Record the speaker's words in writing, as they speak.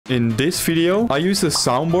In this video, I used a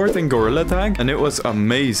soundboard in Gorilla Tag and it was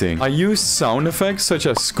amazing. I used sound effects such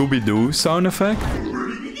as Scooby-Doo sound effect,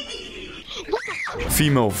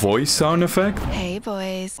 female voice sound effect, Hey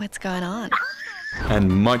boys, what's going on?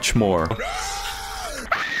 and much more.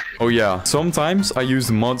 Oh yeah, sometimes I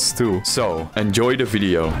use mods too. So, enjoy the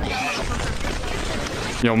video.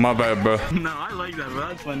 Yo, my bad, bro. No, I like that, bro.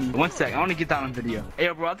 That's funny. One sec, I want to get that on video. Hey,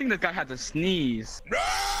 yo, bro, I think this guy had to sneeze.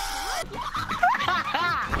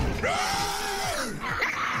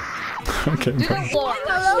 Okay, bro.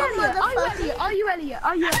 Are you Elliot?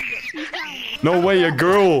 No way, a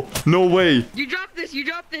girl. No way. You dropped this. Take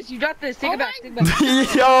it back.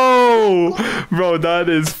 Yo! Bro, that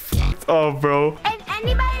is f***ed up, bro. And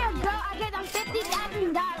anybody that go, I get them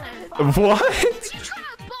 $50,000. What? You trying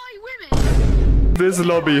to buy women? This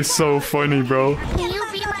lobby is so funny, bro. Can you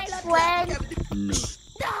be my friend? No.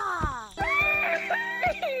 Stop!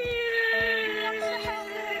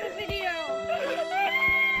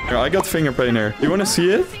 Here, I got finger painter. You wanna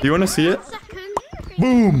see it? You wanna see it?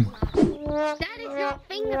 Boom! That is not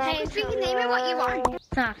finger paint. You can name it what you want.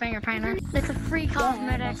 It's not finger painter. It's a free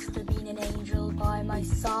cosmetic. An angel by my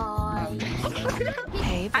side.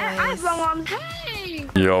 Hey boys. I wrong. Hey!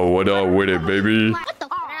 Yo, what up with it, baby? What the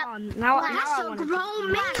fuck? Now that's a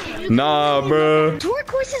grown man. Nah, bro.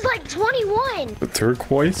 Turquoise is like 21. The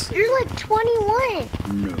turquoise? You're like 21. No.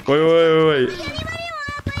 Wait. Anybody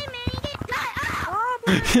want to play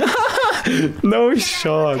minigames? No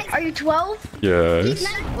shot. Are you 12? Yes.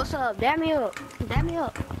 What's up? Damn me up.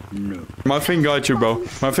 No. My thing got you, bro.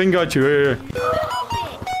 My thing got you. Here. What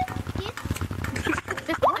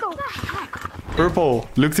the heck? Purple,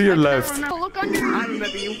 look to your left. Look under. I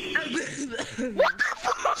remember you. What the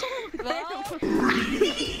fuck?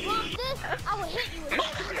 I will hit you.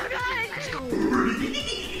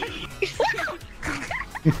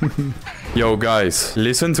 Yo, guys,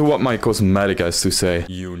 listen to what my cosmetic has to say.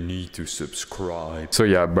 You need to subscribe. So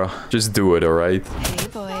yeah, bro, just do it, alright? Hey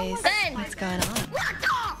boys, what's going on?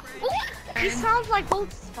 He sounds like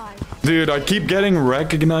both spies. Dude, I keep getting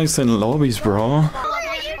recognized in lobbies, bro.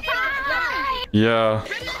 Yeah.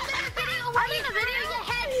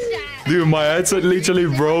 Dude, my headset literally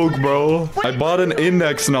broke, bro. I bought an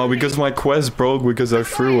index now because my Quest broke because I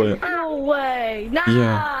threw it. No way. Nah.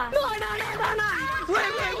 Yeah. No. Wait.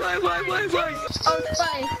 Oh,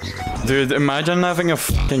 spy. Dude, imagine having a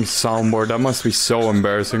fucking soundboard. That must be so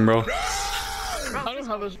embarrassing, bro. I don't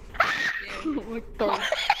have this. What the?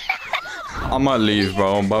 I might leave,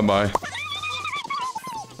 bro. Bye-bye.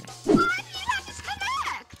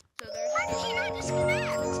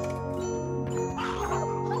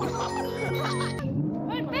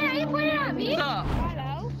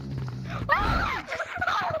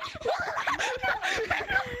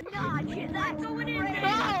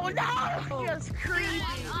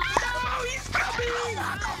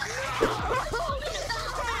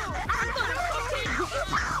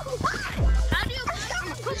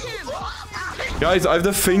 Guys, I have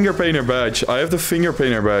the finger painter badge.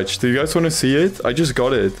 Do you guys want to see it? I just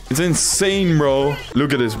got it. It's insane, bro.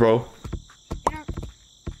 Look at this, bro.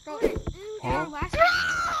 No, you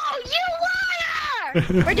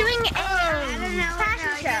liar! We're doing a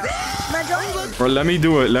fashion show. Bro, let me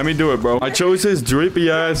do it, bro. I chose this drippy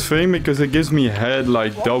ass thing because it gives me head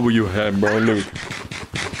like W head, bro. Look.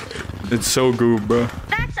 It's so good, bro.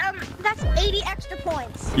 That's 80 extra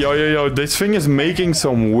points. Yo. This thing is making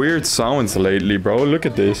some weird sounds lately, bro. Look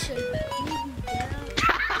at this.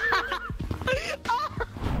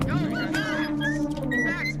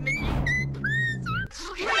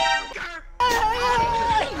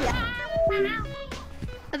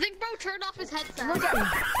 I think bro turned off his headset.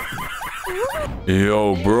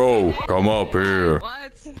 Yo, bro. Come up here.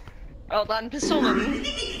 What? Well done, pistolen.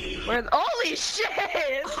 Where? Holy shit!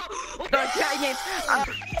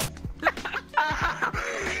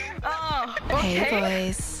 Hey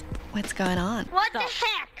boys, what's going on? What the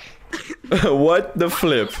heck? What the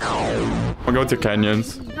flip? I'll go to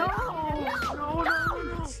canyons. No.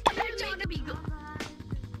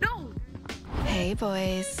 Hey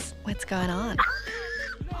boys, what's going on?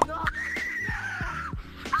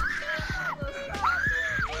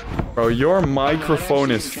 Bro, your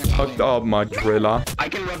microphone is fucked up, my gorilla. I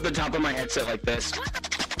can rub the top of my headset like this.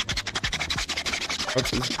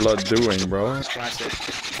 What's this blood doing, bro? Plastic.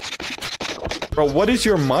 Bro, what is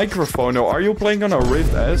your microphone? Are you playing on a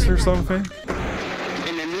Rift S or something?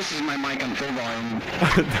 And then this is my mic on full volume.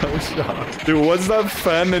 No shot. Dude, what's that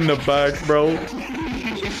fan in the back, bro?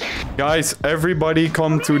 Guys, everybody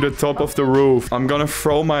come to the top of the roof. I'm gonna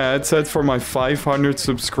throw my headset for my 500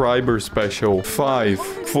 subscriber special. 5,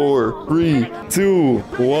 4, 3, 2,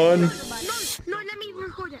 1. No, let me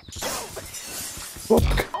record it.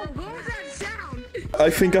 fuck? Oh, what was that sound? I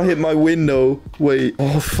think I hit my window. Wait.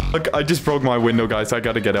 Oh, fuck. I just broke my window, guys. I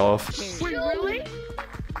gotta get off. Wait, really?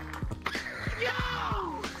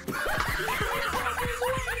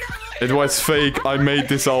 It was fake. I made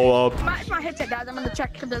this all up. My headset dies. I'm gonna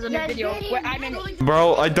check if there's a new video where I'm in.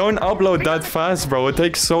 Bro, I don't upload that fast, bro. It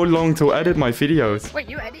takes so long to edit my videos. Wait,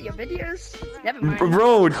 you edit your videos? Never mind.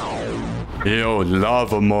 Bro. Yo,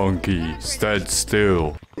 lava monkey. Stand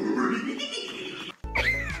still.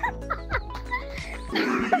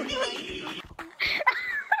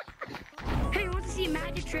 Hey, want to see a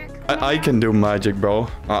magic trick? I can do magic, bro.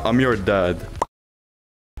 I'm your dad.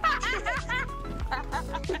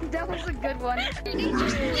 That was a good one. Did he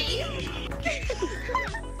just leave?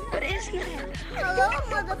 What is that? Hello,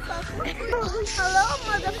 motherfucker. Hello,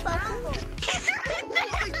 motherfucker.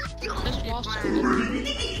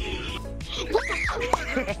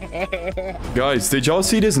 Guys, did y'all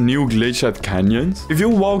see this new glitch at canyons? If you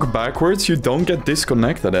walk backwards, you don't get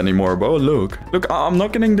disconnected anymore, bro. Look. Look, I'm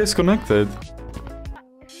not getting disconnected.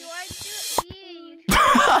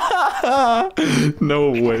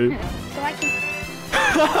 No way. So I can...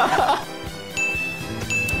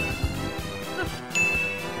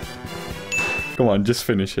 Come on, just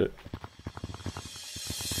finish it.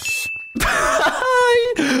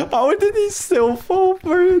 How did he still fall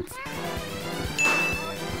for it?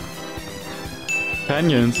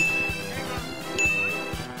 Canyons.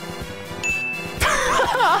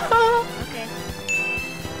 Okay.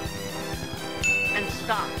 And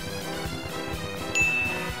stop.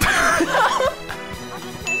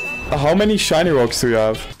 How many shiny rocks do you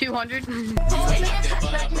have? 200.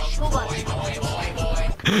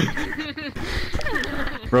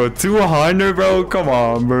 Bro, 200, bro? Come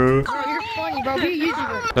on, bro. Oh, you're funny, bro. Be a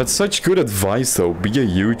YouTuber. That's such good advice, though. Be a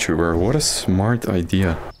YouTuber. What a smart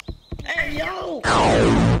idea. Hey, yo!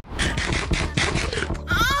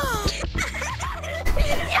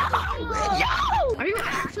 Are you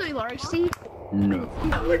actually large, Steve? No.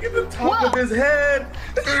 Look at the top of his head.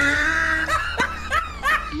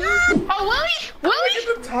 Oh, Willie? Willie?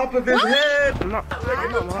 Look at the top of his head. I'm Look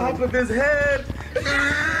at the top of his head.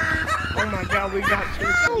 Oh my god, we got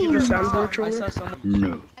you. The soundboard trolling?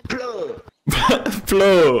 No.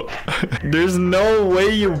 Flo, there's no way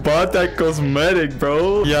you bought that cosmetic,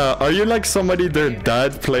 bro. Yeah, are you like somebody their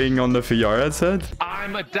dad playing on the VR headset?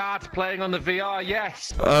 I'm a dad playing on the VR,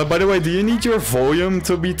 yes. By the way, do you need your volume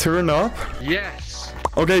to be turned up? Yes.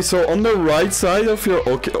 Okay, so on the right side of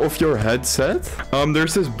your headset,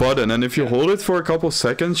 there's this button, and if you hold it for a couple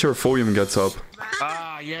seconds, your volume gets up.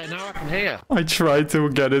 Ah, yeah, now I can hear. I tried to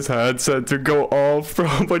get his headset to go off,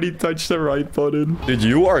 bro, but he touched the right button. Dude,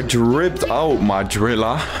 you are dripped out, my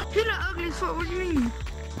driller. You're not ugly as fuck. What do you mean?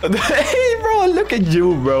 Hey, bro, look at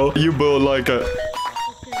you, bro. You built like a...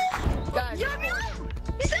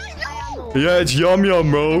 Yeah, it's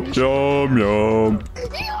yum-yum, bro. Yum-yum.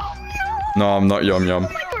 No, I'm not yum-yum.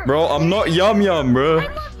 Bro, I'm not yum-yum, bro. I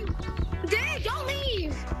love you. Dad, don't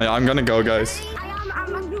leave. Yeah, I'm gonna go, guys. I'm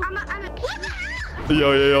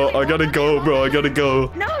Yo, I gotta go, bro. I gotta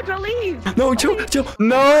go. No, don't leave. No, Joe.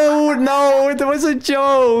 No, it was a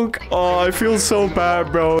joke. Oh, I feel so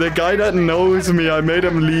bad, bro. The guy that knows me, I made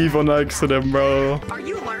him leave on accident, bro. Are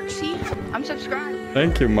you Larksy? I'm subscribed.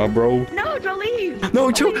 Thank you, my bro. No, don't leave. No,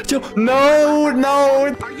 Joe. No.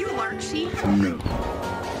 Are you Larksy? No.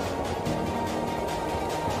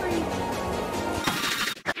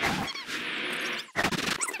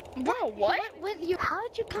 Bro, what? With you?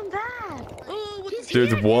 How'd you come back?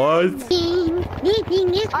 Dude, what?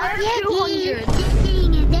 I have 200.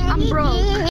 I'm broke.